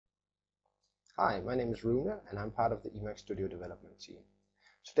Hi, my name is Rune and I'm part of the eMagStudio development team.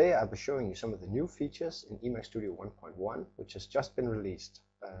 Today I'll be showing you some of the new features in eMagStudio 1.1 which has just been released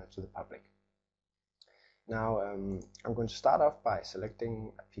to the public. Now I'm going to start off by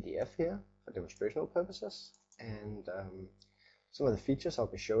selecting a PDF here for demonstrational purposes, and some of the features I'll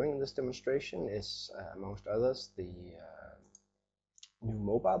be showing in this demonstration is amongst others the new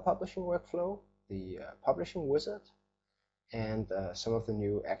mobile publishing workflow, the publishing wizard, and some of the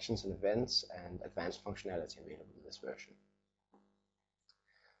new actions and events and advanced functionality available in this version.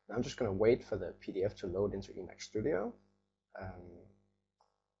 Now I'm just going to wait for the PDF to load into eMagStudio,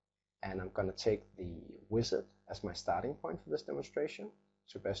 and I'm going to take the wizard as my starting point for this demonstration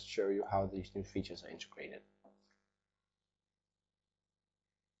to best show you how these new features are integrated.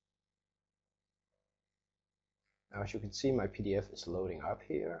 Now, as you can see, my PDF is loading up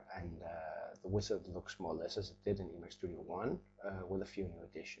here, and the wizard looks more or less as it did in eMagStudio 1 with a few new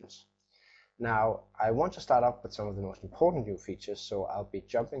additions. Now, I want to start off with some of the most important new features, so I'll be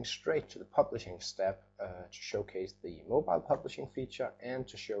jumping straight to the publishing step to showcase the mobile publishing feature and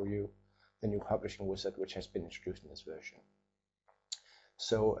to show you the new publishing wizard which has been introduced in this version.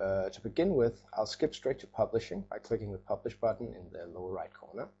 So to begin with, I'll skip straight to publishing by clicking the Publish button in the lower right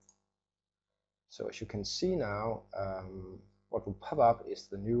corner. So as you can see now, what will pop up is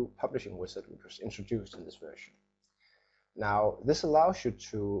the new publishing wizard which was introduced in this version. Now, this allows you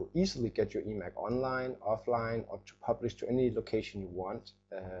to easily get your eMag online, offline, or to publish to any location you want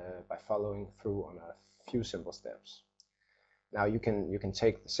by following through on a few simple steps. Now, you can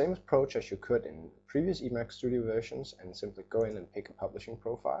take the same approach as you could in previous eMagStudio versions and simply go in and pick a publishing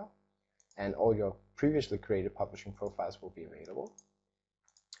profile, and all your previously created publishing profiles will be available.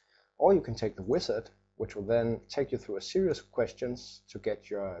 Or you can take the wizard, which will then take you through a series of questions to get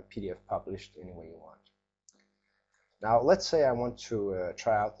your PDF published any way you want. Now, let's say I want to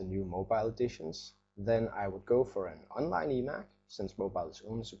try out the new mobile editions. Then I would go for an online eMag, since mobile is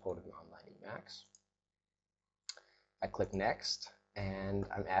only supported in online eMags. I click Next, and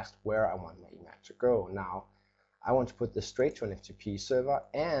I'm asked where I want my eMag to go. Now, I want to put this straight to an FTP server,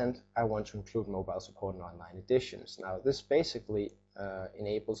 and I want to include mobile support in online editions. Now, this basically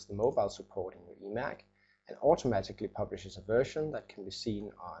enables the mobile support in your eMag and automatically publishes a version that can be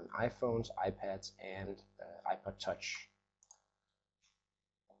seen on iPhones, iPads, and iPod Touch.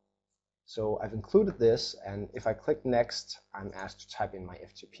 So I've included this, and if I click Next, I'm asked to type in my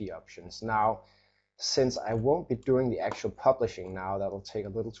FTP options. Now, since I won't be doing the actual publishing now, that'll take a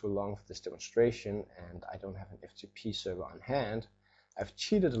little too long for this demonstration, and I don't have an FTP server on hand, I've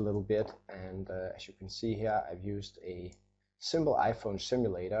cheated a little bit, and as you can see here, I've used a simple iPhone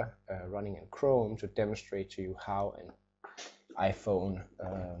simulator running in Chrome to demonstrate to you how an iPhone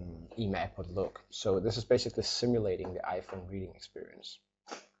eMag would look. So this is basically simulating the iPhone reading experience.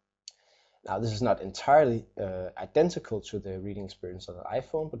 Now, this is not entirely identical to the reading experience on an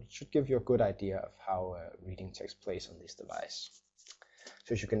iPhone, but it should give you a good idea of how reading takes place on this device.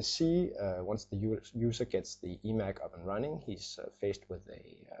 So as you can see, once the user gets the eMag up and running, he's faced with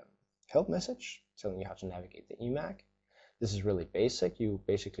a help message telling you how to navigate the eMag. This is really basic. You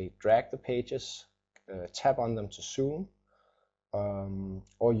basically drag the pages, tap on them to zoom,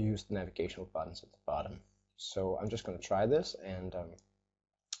 or you use the navigational buttons at the bottom. So I'm just going to try this, and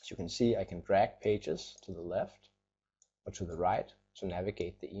as you can see, I can drag pages to the left or to the right to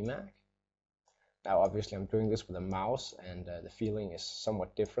navigate the eMag. Now, obviously, I'm doing this with a mouse, and the feeling is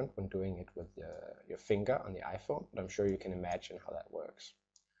somewhat different when doing it with your finger on the iPhone, but I'm sure you can imagine how that works.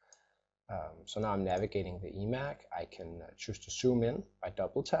 So now I'm navigating the eMag. I can choose to zoom in by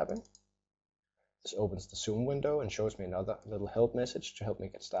double tapping. This opens the zoom window and shows me another little help message to help me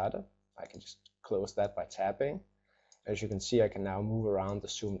get started. I can just close that by tapping. As you can see, I can now move around the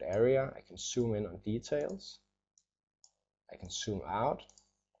zoomed area. I can zoom in on details. I can zoom out,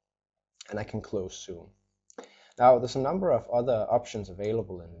 and I can close zoom. Now, there's a number of other options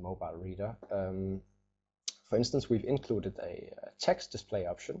available in the mobile reader. For instance, we've included a text display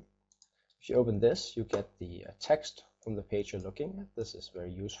option. If you open this, you get the text from the page you're looking at. This is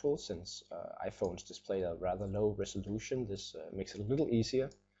very useful since iPhones display a rather low resolution. This makes it a little easier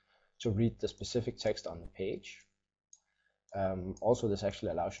to read the specific text on the page. Also, this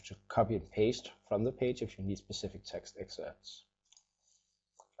actually allows you to copy and paste from the page if you need specific text excerpts.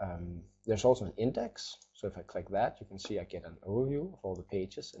 There's also an index, so if I click that, you can see I get an overview of all the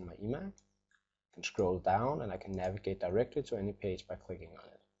pages in my eMag. I can scroll down, and I can navigate directly to any page by clicking on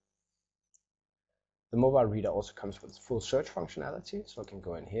it. The mobile reader also comes with full search functionality, so I can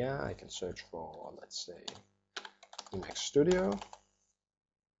go in here, I can search for, let's say, eMagStudio.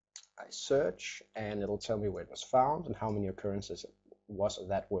 I search, and it'll tell me where it was found and how many occurrences it was of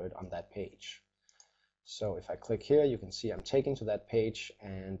that word on that page. So if I click here, you can see I'm taken to that page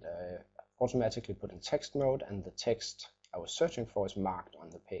and automatically put in text mode, and the text I was searching for is marked on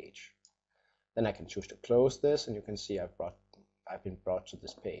the page. Then I can choose to close this, and you can see I've been brought to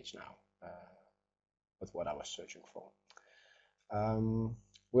this page now with what I was searching for.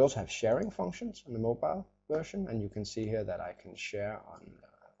 We also have sharing functions in the mobile version, and you can see here that I can share on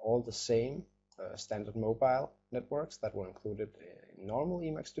all the same standard mobile networks that were included in normal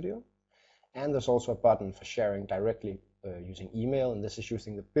eMagStudio. And there's also a button for sharing directly using email, and this is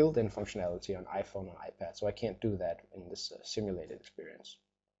using the built-in functionality on iPhone and iPad, so I can't do that in this simulated experience.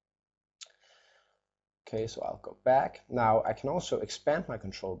 Okay, so I'll go back. Now I can also expand my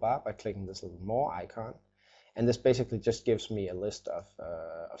control bar by clicking this little more icon, and this basically just gives me a list of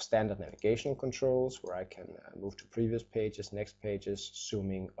standard navigational controls where I can move to previous pages, next pages,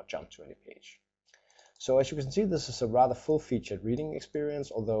 zooming, or jump to any page. So as you can see, this is a rather full-featured reading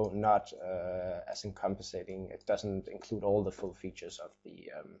experience, although not as encompassing. It doesn't include all the full features of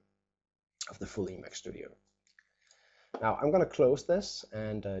the full eMagStudio. Now I'm going to close this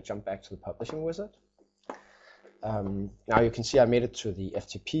and jump back to the publishing wizard. Now you can see I made it to the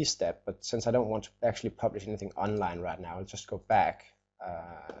FTP step, but since I don't want to actually publish anything online right now, I'll just go back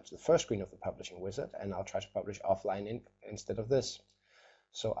to the first screen of the publishing wizard, and I'll try to publish offline instead of this.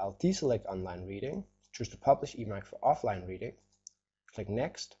 So I'll deselect online reading, choose to publish eMag for offline reading, click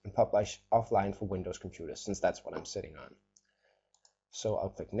next, and publish offline for Windows computers, since that's what I'm sitting on. So I'll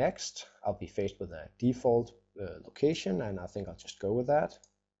click next. I'll be faced with a default location, and I think I'll just go with that.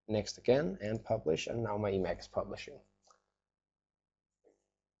 Next again, and publish, and now my eMag is publishing.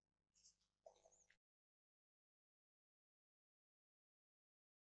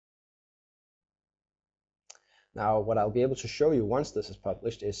 Now what I'll be able to show you once this is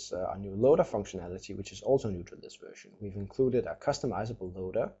published is our new loader functionality, which is also new to this version. We've included a customizable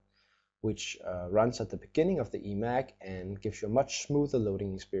loader, which runs at the beginning of the eMag and gives you a much smoother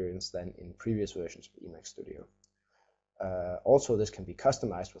loading experience than in previous versions of eMagStudio. Also, this can be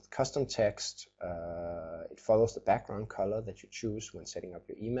customized with custom text. It follows the background color that you choose when setting up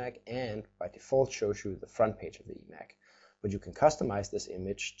your eMag, and by default shows you the front page of the eMag. But you can customize this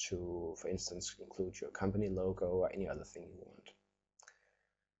image to, for instance, include your company logo or any other thing you want.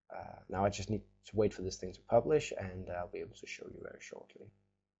 Now I just need to wait for this thing to publish, and I'll be able to show you very shortly.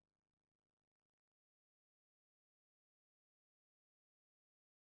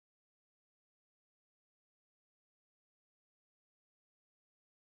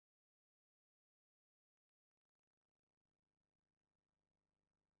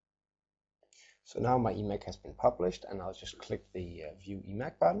 So now my eMag has been published, and I'll just click the View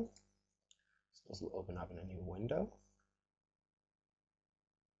eMag button. So this will open up in a new window.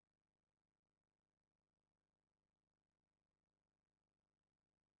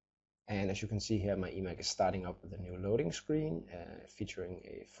 And as you can see here, my eMag is starting up with a new loading screen featuring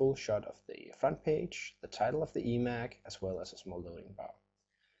a full shot of the front page, the title of the eMag, as well as a small loading bar.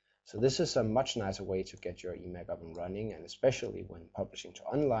 So this is a much nicer way to get your eMag up and running, and especially when publishing to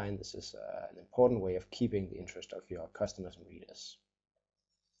online, this is an important way of keeping the interest of your customers and readers.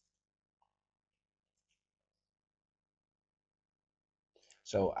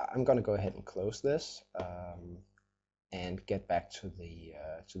 So I'm going to go ahead and close this and get back to the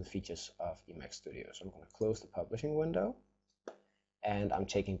features of eMagStudio. So I'm going to close the publishing window, and I'm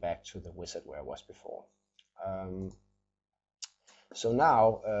taking back to the wizard where I was before. So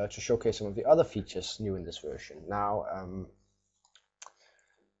now to showcase some of the other features new in this version. Now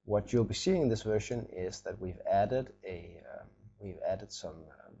what you'll be seeing in this version is that we've added some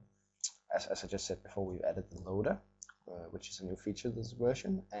as I just said before, we've added the loader, which is a new feature of this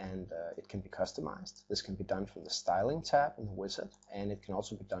version, and it can be customized. This can be done from the styling tab in the wizard, and it can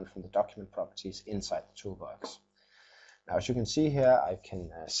also be done from the document properties inside the toolbox. Now as you can see here, I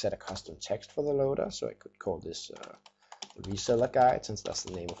can set a custom text for the loader, so I could call this the reseller guide, since that's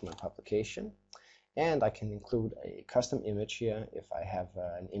the name of my publication. And I can include a custom image here if I have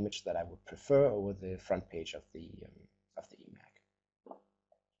an image that I would prefer over the front page of the eMag.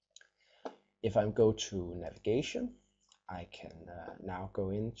 If I go to navigation, I can now go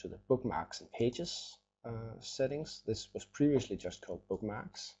into the bookmarks and pages settings. This was previously just called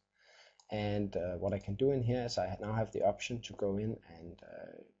bookmarks. And what I can do in here is I now have the option to go in and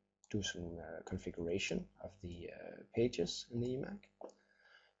do some configuration of the pages in the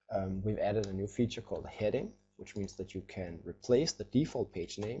eMag. We've added a new feature called a heading, which means that you can replace the default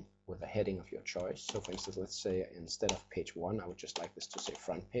page name with a heading of your choice. So for instance, let's say instead of page 1, I would just like this to say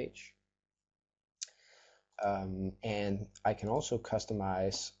front page. And I can also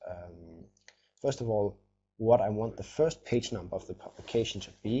customize, first of all, what I want the first page number of the publication to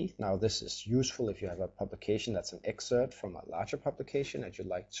be. Now this is useful if you have a publication that's an excerpt from a larger publication and you'd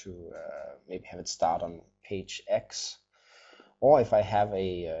like to maybe have it start on page X, or if I have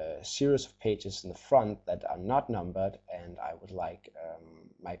a series of pages in the front that are not numbered and I would like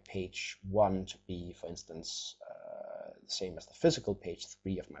my page 1 to be, for instance, the same as the physical page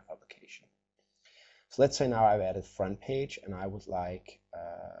 3 of my publication. So let's say now I've added front page and I would like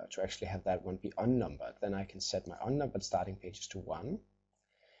to actually have that one be unnumbered. Then I can set my unnumbered starting pages to 1,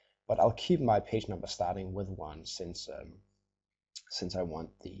 but I'll keep my page number starting with 1 since I want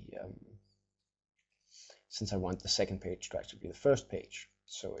the second page to actually be the first page.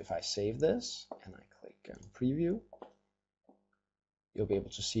 So if I save this and I click preview, you'll be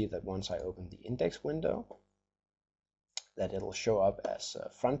able to see that once I open the index window, that it'll show up as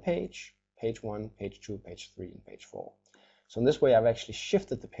front page, page 1, page 2, page 3, and page 4. So in this way, I've actually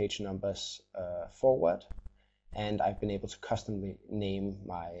shifted the page numbers forward, and I've been able to customly name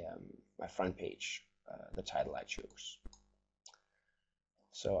my front page the title I choose.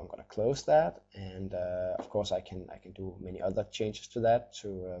 So I'm going to close that, and of course I can do many other changes to that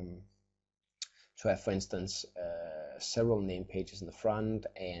to have, for instance, several name pages in the front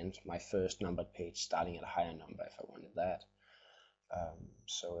and my first numbered page starting at a higher number if I wanted that.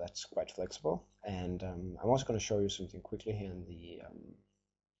 So that's quite flexible. And I'm also going to show you something quickly here in the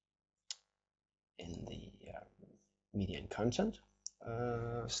media and content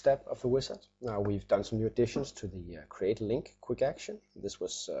step of the wizard. Now we've done some new additions to the create link quick action. This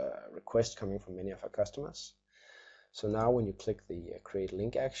was a request coming from many of our customers. So now when you click the create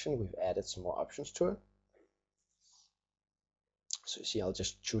link action, we've added some more options to it. So you see, I'll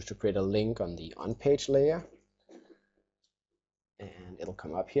just choose to create a link on the on page layer, and it'll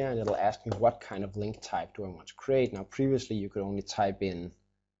come up here and it'll ask me what kind of link type do I want to create. Now previously you could only type in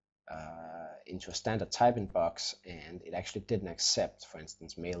into a standard type-in box, and it actually didn't accept, for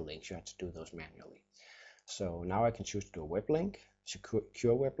instance, mail links. You had to do those manually. So now I can choose to do a web link,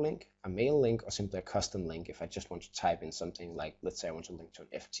 secure web link, a mail link, or simply a custom link if I just want to type in something like, let's say I want to link to an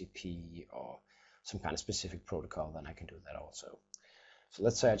FTP or some kind of specific protocol, then I can do that also. So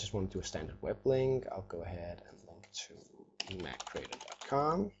let's say I just want to do a standard web link. I'll go ahead and link to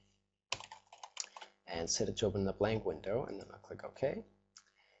eMagCreator.com and set it to open the blank window, and then I'll click OK.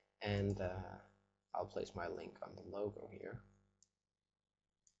 And I'll place my link on the logo here.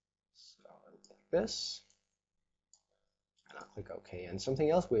 So like this, and I'll click OK. And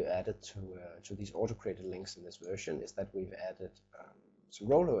something else we've added to these auto-created links in this version is that we've added some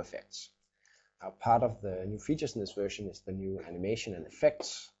rollover effects. Now, part of the new features in this version is the new animation and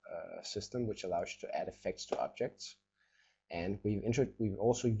effects system, which allows you to add effects to objects. And we've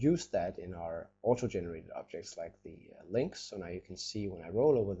also used that in our auto-generated objects like the links. So now you can see when I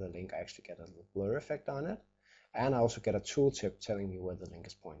roll over the link, I actually get a little blur effect on it. And I also get a tooltip telling me where the link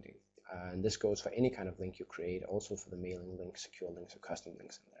is pointing. And this goes for any kind of link you create, also for the mailing links, secure links, or custom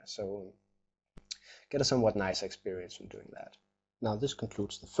links in there. So get a somewhat nice experience from doing that. Now this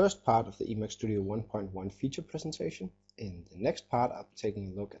concludes the first part of the eMagStudio 1.1 feature presentation. In the next part, I'll be taking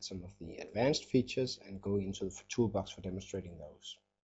a look at some of the advanced features and going into the toolbox for demonstrating those.